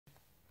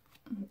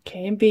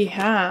Okay, we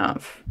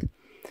have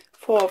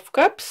Four of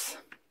Cups,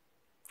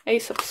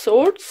 Ace of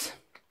Swords,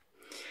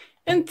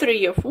 and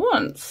Three of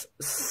Wands.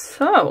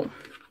 So,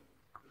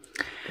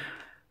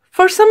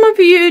 for some of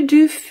you,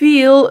 do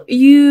feel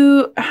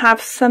you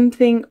have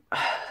something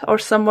or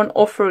someone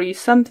offer you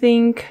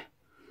something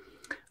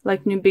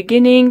like new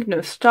beginning,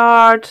 new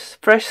start,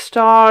 fresh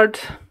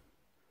start,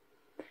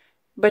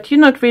 but you're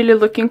not really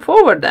looking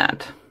forward to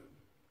that.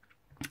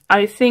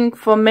 I think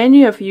for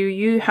many of you,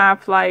 you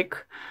have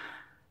like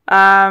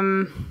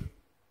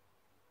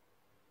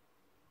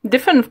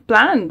different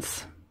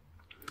plans.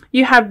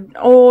 You have,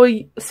 or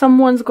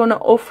someone's gonna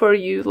offer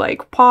you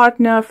like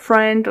partner,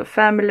 friend, or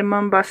family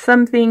member,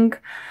 something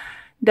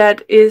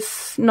that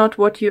is not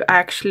what you're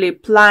actually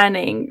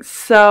planning.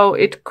 So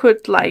it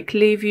could like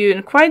leave you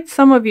in quite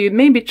some of you,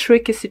 maybe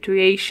tricky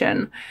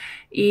situation.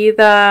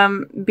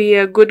 Either be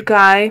a good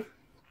guy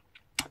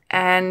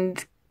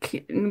and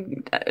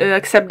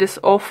accept this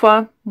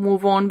offer,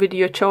 move on with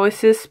your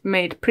choices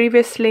made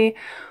previously,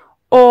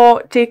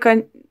 or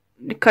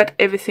cut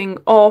everything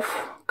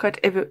off, cut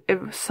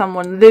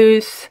someone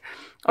loose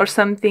or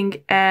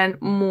something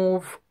and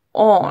move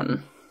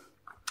on,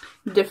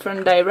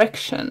 different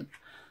direction.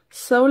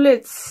 So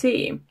let's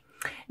see.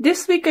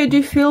 This week I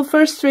do feel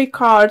first three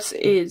cards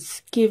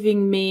is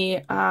giving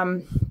me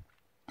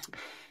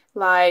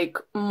like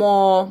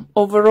more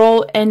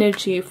overall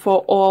energy for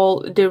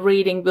all the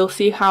reading. We'll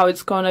see how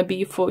it's gonna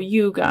be for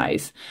you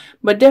guys,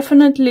 but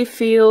definitely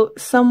feel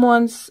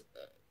someone's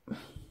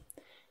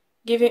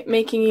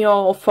making you an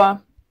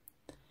offer,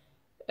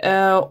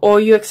 or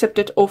you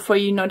accepted offer,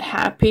 you're not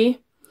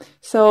happy.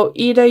 So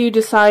either you're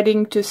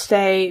deciding to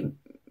stay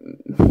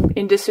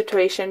in this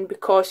situation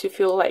because you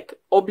feel like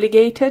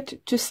obligated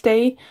to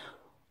stay,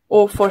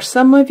 or for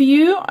some of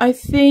you, I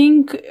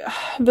think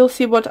we'll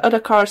see what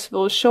other cards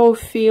will show,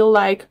 feel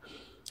like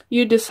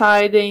you're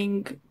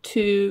deciding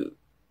to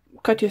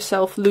cut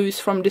yourself loose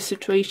from the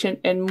situation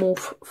and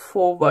move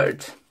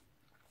forward,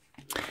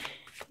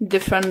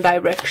 different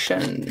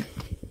direction.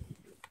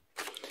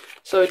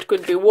 So it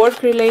could be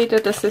work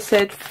related, as I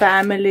said,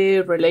 family,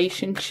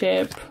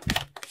 relationship.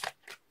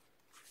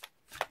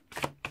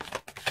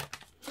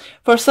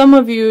 For some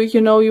of you, you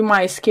know, you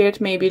might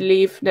scared maybe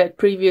leave that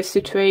previous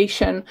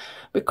situation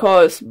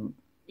because,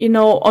 you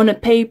know, on a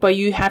paper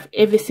you have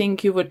everything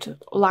you would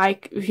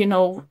like, you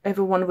know,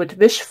 everyone would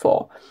wish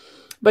for.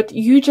 But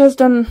you just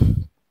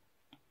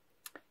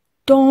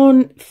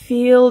don't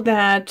feel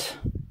that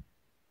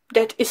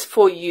that is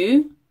for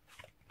you,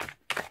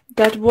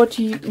 that what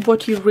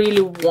you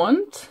really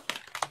want.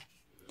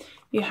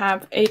 You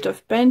have Eight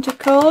of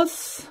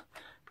Pentacles,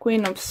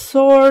 Queen of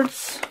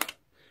Swords,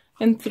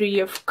 and Three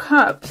of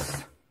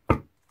Cups.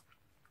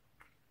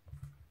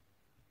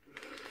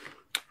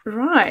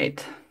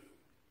 Right.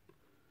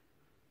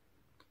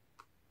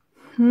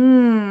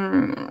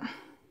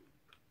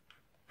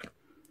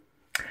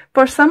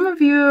 For some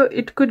of you,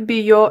 it could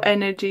be your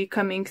energy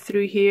coming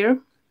through here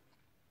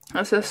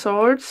as a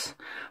Swords.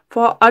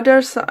 For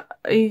others,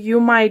 you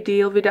might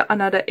deal with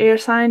another air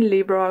sign,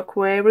 Libra,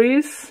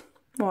 Aquarius,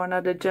 or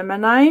another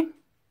Gemini.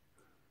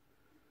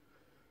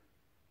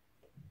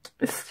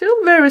 It's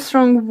still very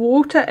strong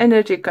water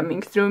energy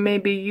coming through.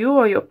 Maybe you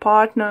or your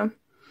partner,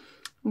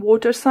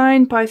 water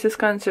sign, Pisces,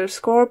 Cancer,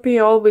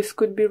 Scorpio. Always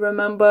could be,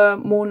 remember,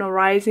 moon or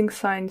rising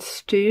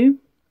signs too.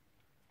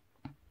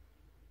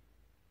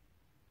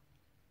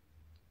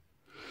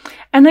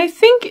 And I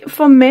think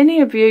for many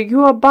of you,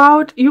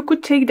 you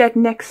could take that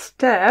next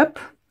step,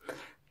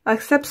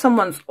 accept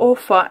someone's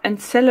offer and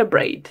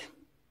celebrate.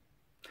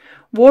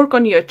 Work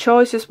on your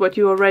choices, what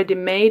you already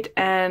made,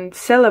 and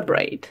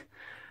celebrate.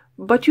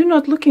 But you're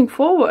not looking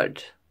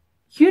forward.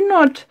 You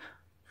don't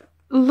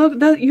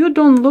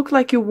look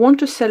like you want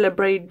to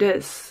celebrate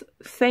this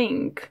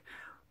thing,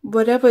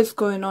 whatever is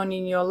going on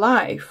in your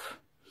life.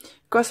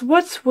 Because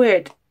what's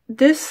weird,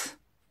 this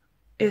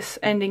is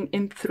ending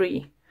in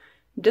 3.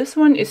 This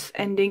one is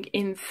ending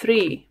in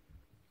 3.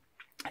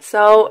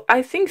 So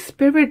I think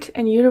Spirit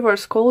and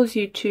Universe calls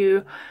you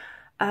to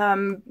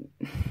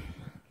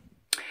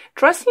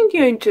trusting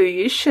your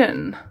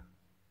intuition.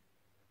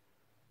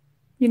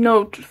 You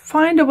know, to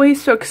find a way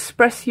to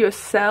express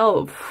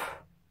yourself.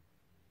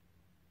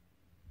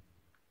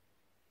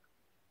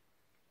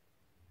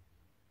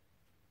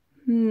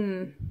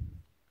 You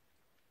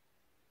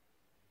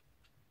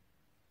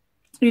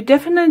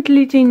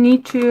definitely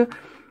need to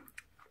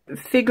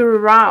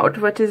figure out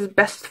what is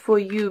best for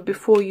you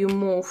before you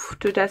move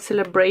to that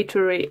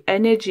celebratory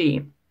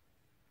energy.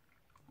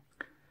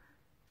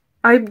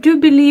 I do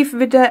believe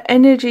with the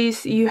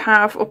energies you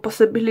have or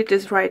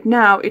possibilities right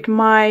now, it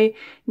might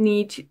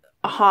need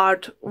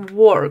hard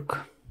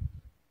work.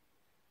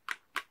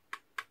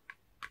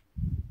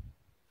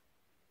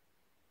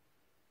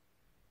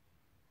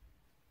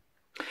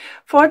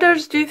 For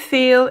others, do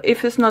feel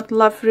if it's not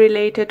love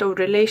related or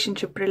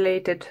relationship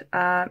related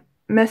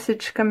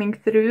message coming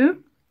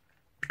through,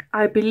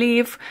 I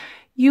believe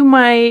you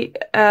might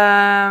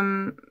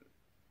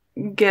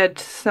get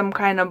some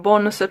kind of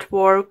bonus at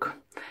work,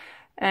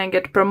 and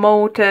get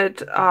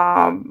promoted,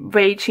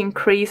 wage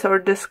increase or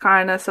this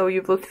kind of, so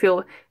you will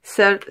feel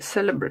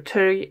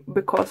celebratory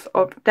because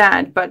of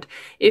that. But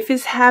if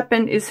it's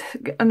happened, it's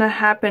gonna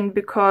happen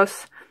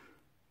because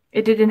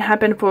it didn't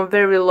happen for a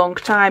very long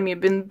time.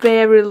 You've been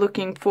very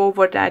looking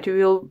forward that you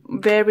will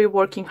very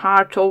working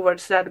hard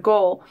towards that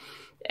goal.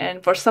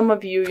 And for some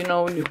of you, you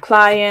know, new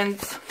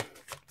clients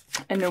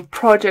and new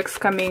projects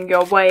coming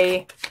your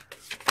way.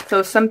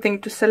 So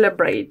something to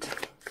celebrate.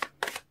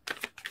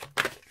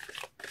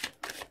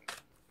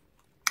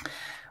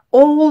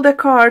 All the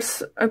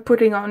cards I'm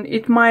putting on,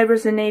 it might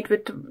resonate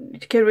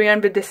with, carry on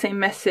with the same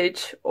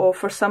message. Or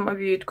for some of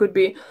you, it could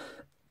be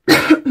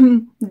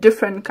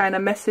different kind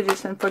of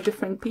messages and for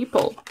different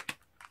people.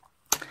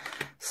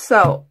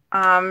 So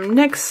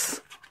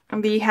next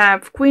we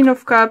have Queen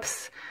of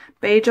Cups,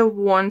 Page of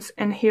Wands,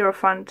 and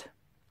Hierophant.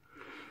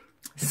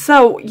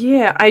 So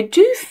yeah, I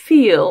do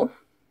feel,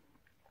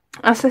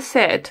 as I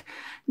said,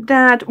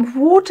 that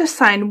water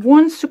sign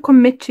wants to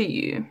commit to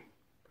you,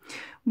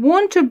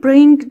 want to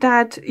bring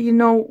that, you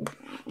know,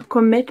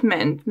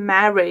 commitment,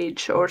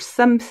 marriage or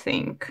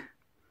something,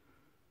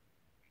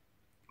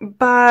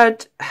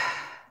 but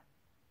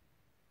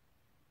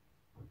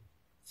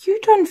you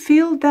don't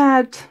feel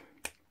that,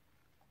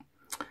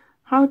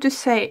 how to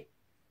say,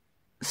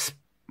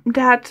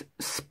 that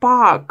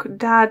spark,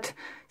 that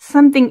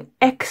something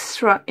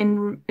extra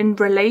in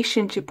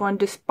relationship, on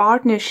this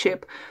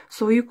partnership,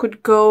 so you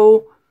could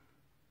go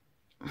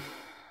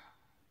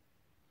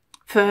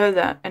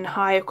further and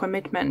higher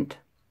commitment,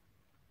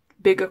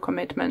 bigger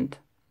commitment.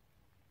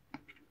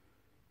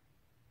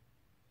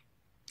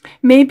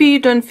 Maybe you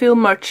don't feel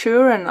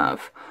mature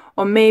enough,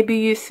 or maybe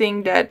you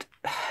think that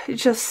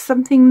it's just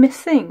something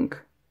missing.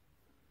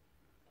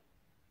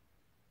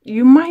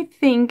 You might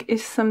think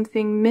it's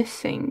something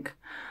missing.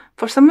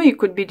 For some of you,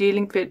 could be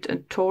dealing with a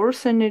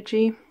Taurus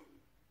energy.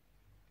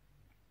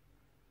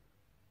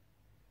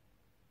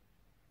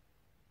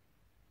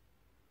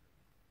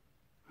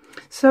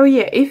 So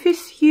yeah, if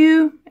it's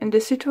you in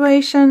the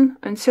situation,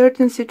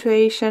 uncertain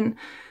situation,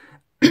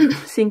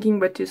 thinking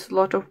that there's a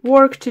lot of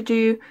work to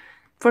do,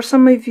 for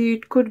some of you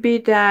it could be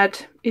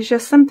that it's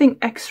just something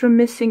extra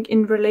missing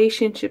in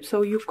relationship,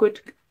 so you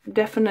could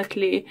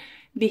definitely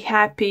be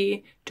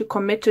happy to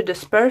commit to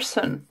this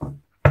person.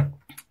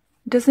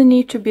 Doesn't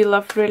need to be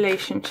love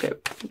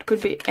relationship, it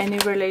could be any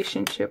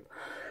relationship.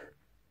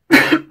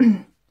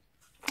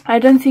 I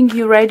don't think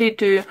you're ready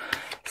to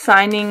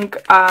signing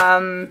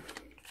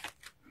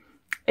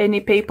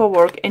any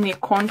paperwork, any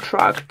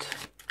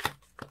contract.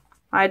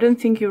 I don't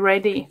think you're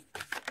ready.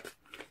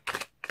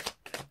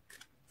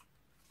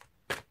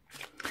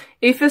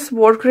 If it's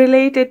work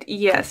related,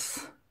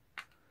 yes.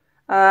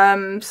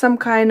 Some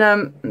kind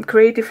of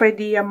creative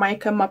idea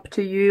might come up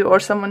to you, or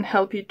someone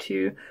help you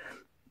to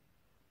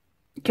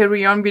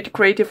carry on with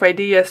creative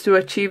ideas to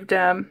achieve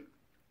them,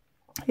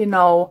 you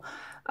know,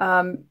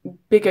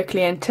 bigger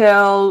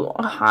clientele,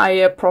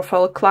 higher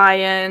profile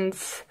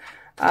clients,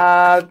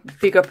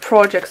 bigger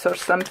projects or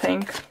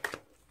something.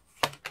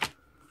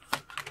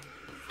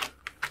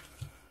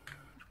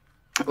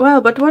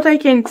 Well, but what I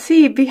can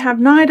see, we have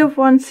Knight of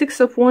Wands, Six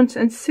of Wands,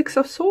 and Six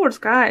of Swords,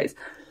 guys.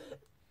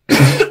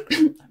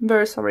 I'm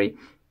very sorry.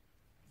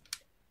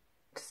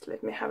 Just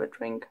let me have a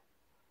drink.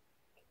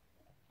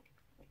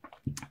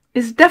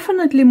 It's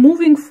definitely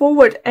moving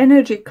forward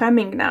energy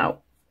coming now.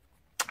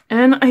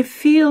 And I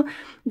feel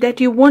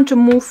that you want to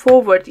move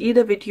forward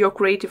either with your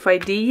creative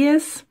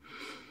ideas,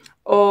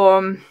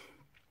 or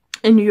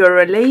in your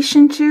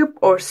relationship,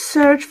 or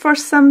search for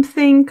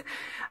something.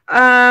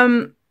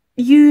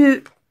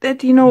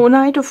 You know,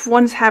 Knight of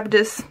Wands have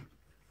this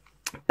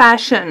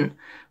passion,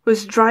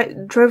 which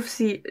gives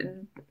you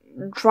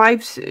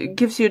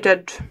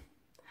that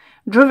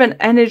driven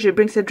energy,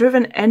 brings a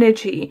driven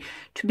energy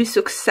to be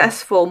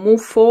successful,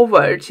 move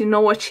forward, you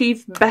know,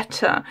 achieve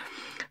better.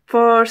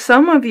 For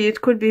some of you,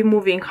 it could be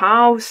moving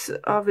house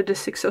with the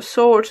Six of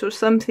Swords or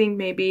something,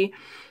 maybe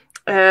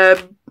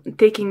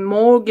taking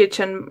mortgage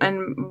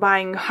and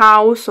buying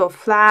house or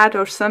flat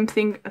or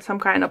something, some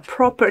kind of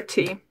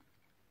property.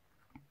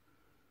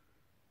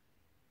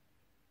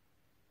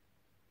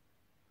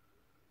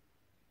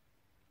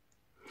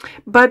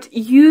 But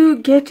you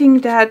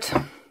getting that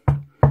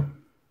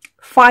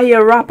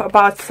fire up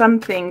about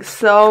something,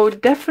 so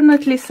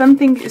definitely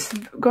something is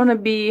gonna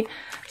be,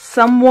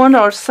 someone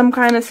or some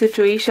kind of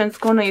situation is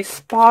gonna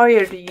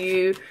inspire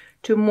you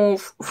to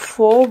move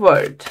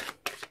forward.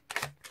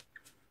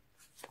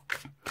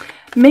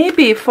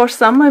 Maybe for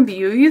some of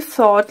you, you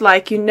thought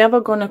like you're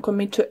never gonna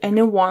commit to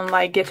anyone,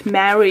 like get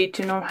married,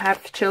 you know,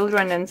 have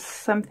children and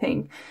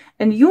something,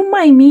 and you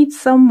might meet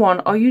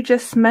someone, or you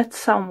just met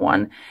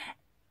someone,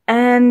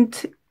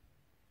 and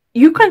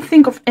you can't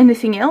think of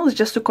anything else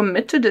just to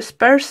commit to this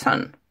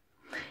person.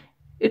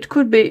 It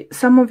could be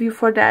some of you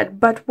for that.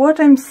 But what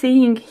I'm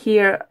seeing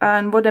here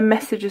and what the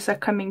messages are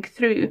coming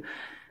through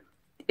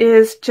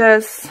is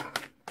just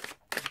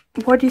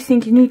what you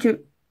think you need to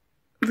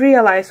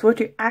realize, what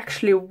you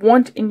actually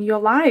want in your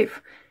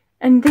life,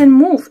 and then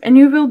move, and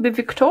you will be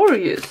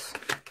victorious.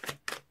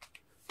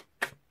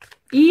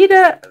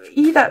 either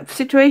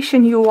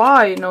situation you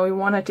are, you know, you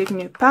want to take a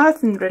new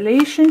path in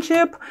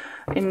relationship,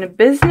 in a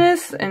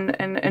business, and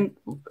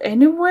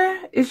anywhere.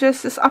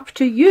 It's up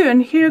to you.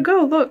 And here you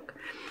go, look.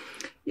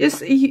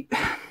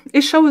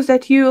 It shows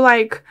that you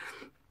like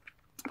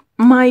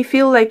might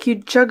feel like you're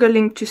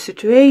juggling two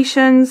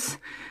situations,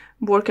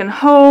 working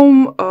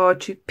home or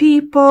two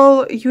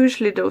people.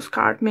 Usually those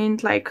cards mean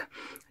like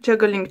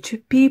juggling two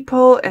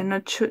people and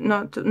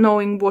not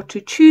knowing what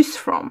to choose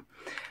from.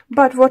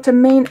 But what the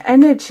main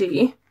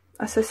energy,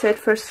 as I said,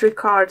 first three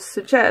cards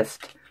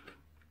suggest,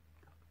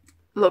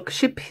 look,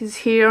 ship is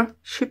here,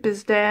 ship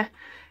is there.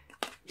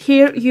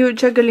 Here you're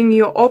juggling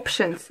your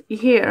options.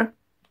 Here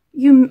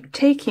you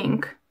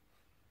taking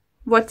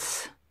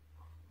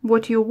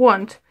what you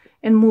want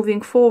and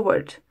moving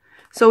forward.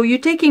 So you're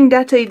taking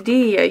that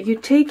idea, you're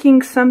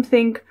taking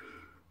something,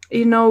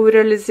 you know,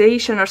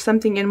 realization or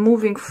something, and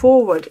moving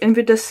forward. And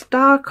with the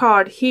Star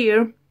card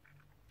here,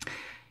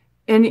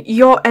 and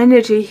your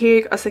energy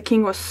here as a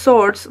King of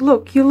Swords,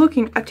 look, you're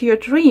looking at your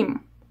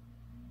dream.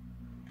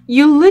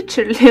 You're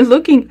literally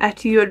looking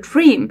at your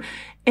dream,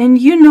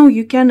 and you know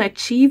you can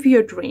achieve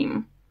your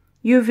dream.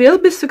 You will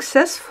be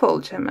successful,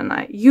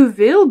 Gemini. You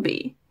will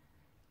be.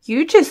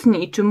 You just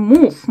need to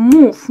move,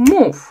 move,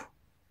 move.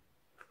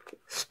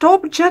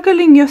 Stop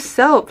juggling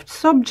yourself.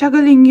 Stop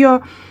juggling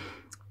your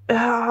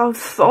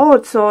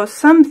thoughts or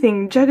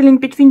something. Juggling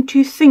between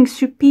two things,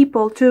 two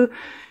people, two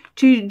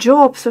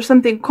jobs or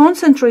something.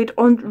 Concentrate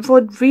on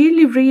what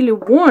really, really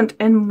want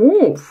and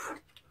move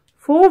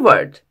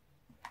forward.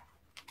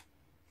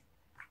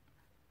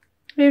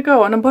 Here you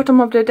go. On the bottom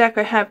of the deck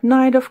I have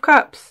Knight of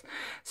Cups.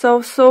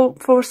 So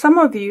for some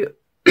of you,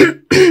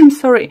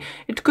 sorry,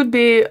 it could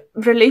be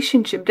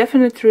relationship,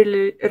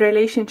 definitely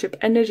relationship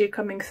energy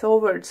coming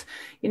forwards,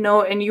 you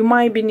know, and you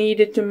might be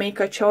needed to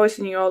make a choice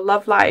in your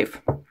love life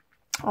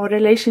or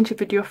relationship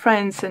with your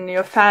friends and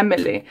your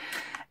family.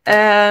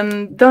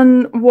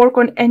 Don't work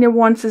on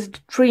anyone's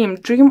dream.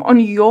 Dream on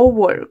your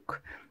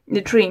work,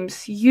 the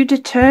dreams. You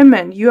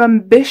determined, you're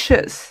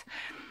ambitious.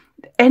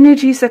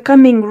 Energies are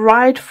coming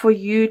right for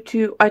you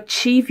to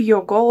achieve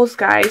your goals,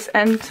 guys,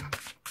 and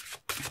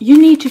you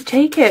need to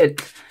take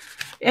it.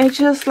 It's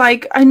just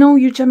like, I know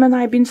you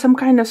Gemini been some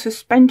kind of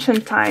suspension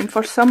time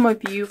for some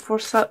of you for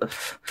a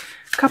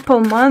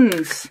couple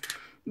months,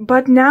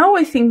 but now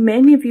I think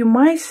many of you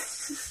might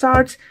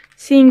start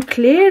seeing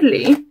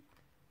clearly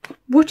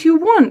what you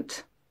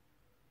want.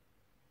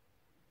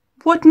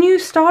 What new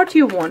start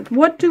you want?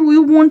 What do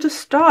you want to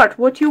start?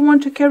 What you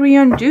want to carry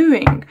on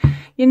doing?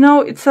 You know,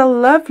 it's a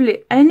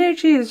lovely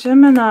energy,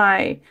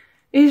 Gemini.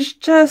 It's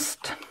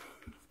just...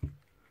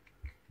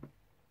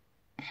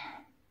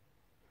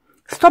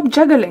 stop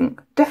juggling.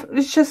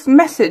 It's just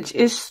message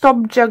is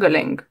stop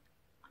juggling.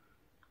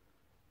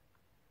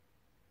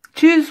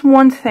 Choose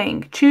one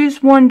thing.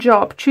 Choose one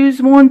job.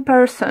 Choose one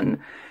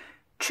person.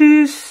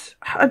 Choose,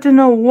 I don't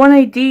know, one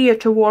idea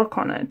to work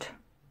on it.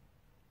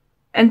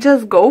 And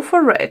just go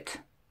for it.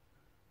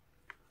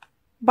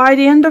 By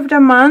the end of the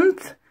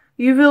month,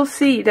 you will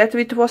see that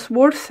it was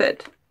worth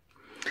it.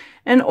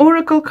 An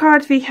oracle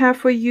card we have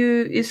for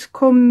you is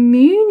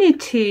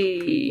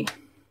community.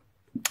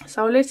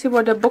 So let's see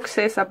what the book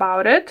says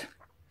about it.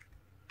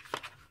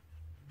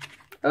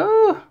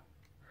 Oh,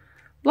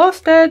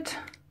 lost it.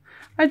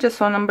 I just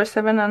saw number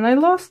 7 and I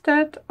lost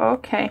it.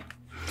 Okay.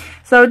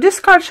 So this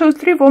card shows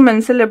 3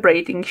 women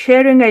celebrating,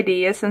 sharing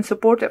ideas and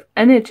supportive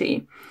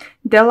energy.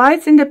 The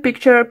lights in the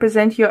picture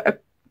represent your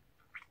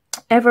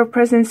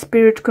ever-present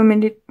spirit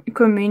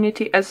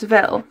community as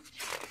well.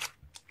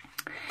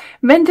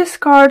 When this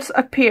card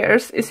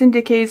appears, it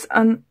indicates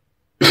an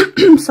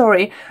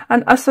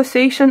an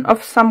association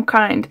of some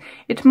kind.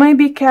 It might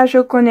be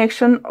casual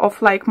connection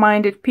of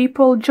like-minded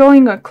people,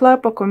 joining a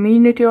club or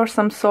community or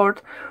some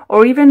sort,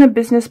 or even a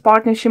business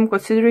partnership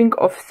consisting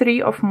of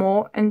 3 or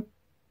more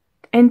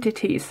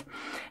entities.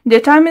 The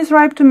time is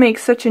ripe to make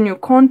such a new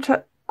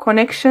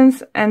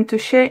connections and to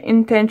share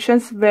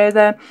intentions,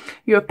 whether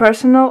you're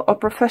personal or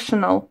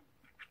professional.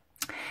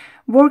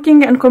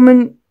 Working and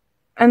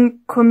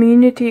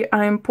community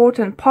are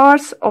important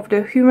parts of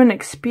the human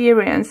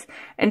experience,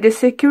 and the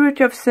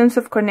security of sense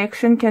of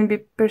connection can be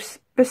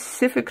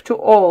specific to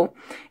all.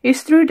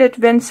 It's true that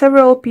when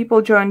several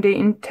people join the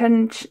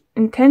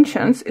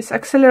intentions, it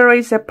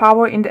accelerates the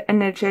power in the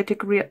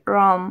energetic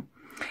realm.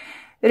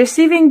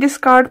 Receiving this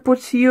card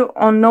puts you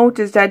on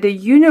notice that the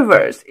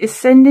universe is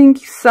sending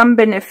some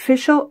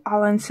beneficial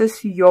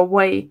alliances your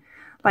way.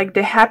 Like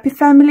the happy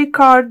family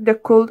card, the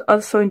could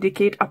also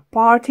indicate a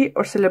party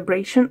or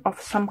celebration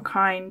of some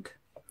kind.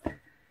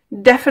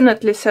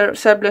 Definitely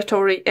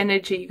celebratory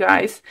energy,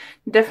 guys.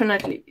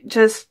 Definitely.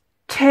 Just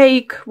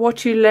take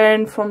what you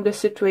learn from the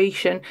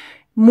situation.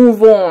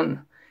 Move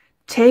on.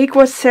 Take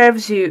what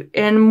serves you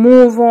and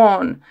move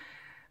on.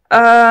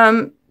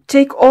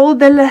 Take all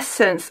the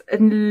lessons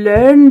and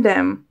learn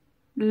them.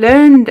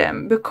 Learn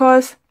them.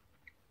 Because,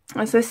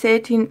 as I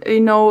said,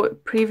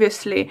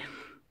 previously,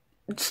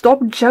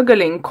 stop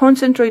juggling,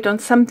 concentrate on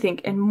something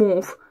and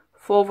move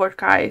forward,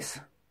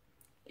 guys.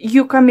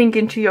 you coming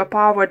into your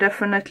power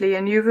definitely,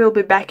 and you will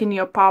be back in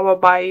your power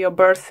by your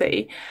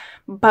birthday.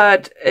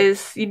 But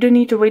you don't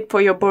need to wait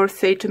for your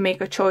birthday to make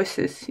a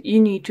choices.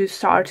 You need to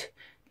start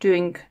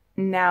doing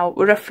now.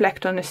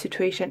 Reflect on the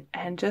situation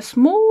and just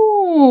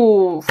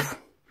move.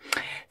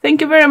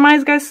 Thank you very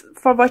much, guys,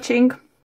 for watching.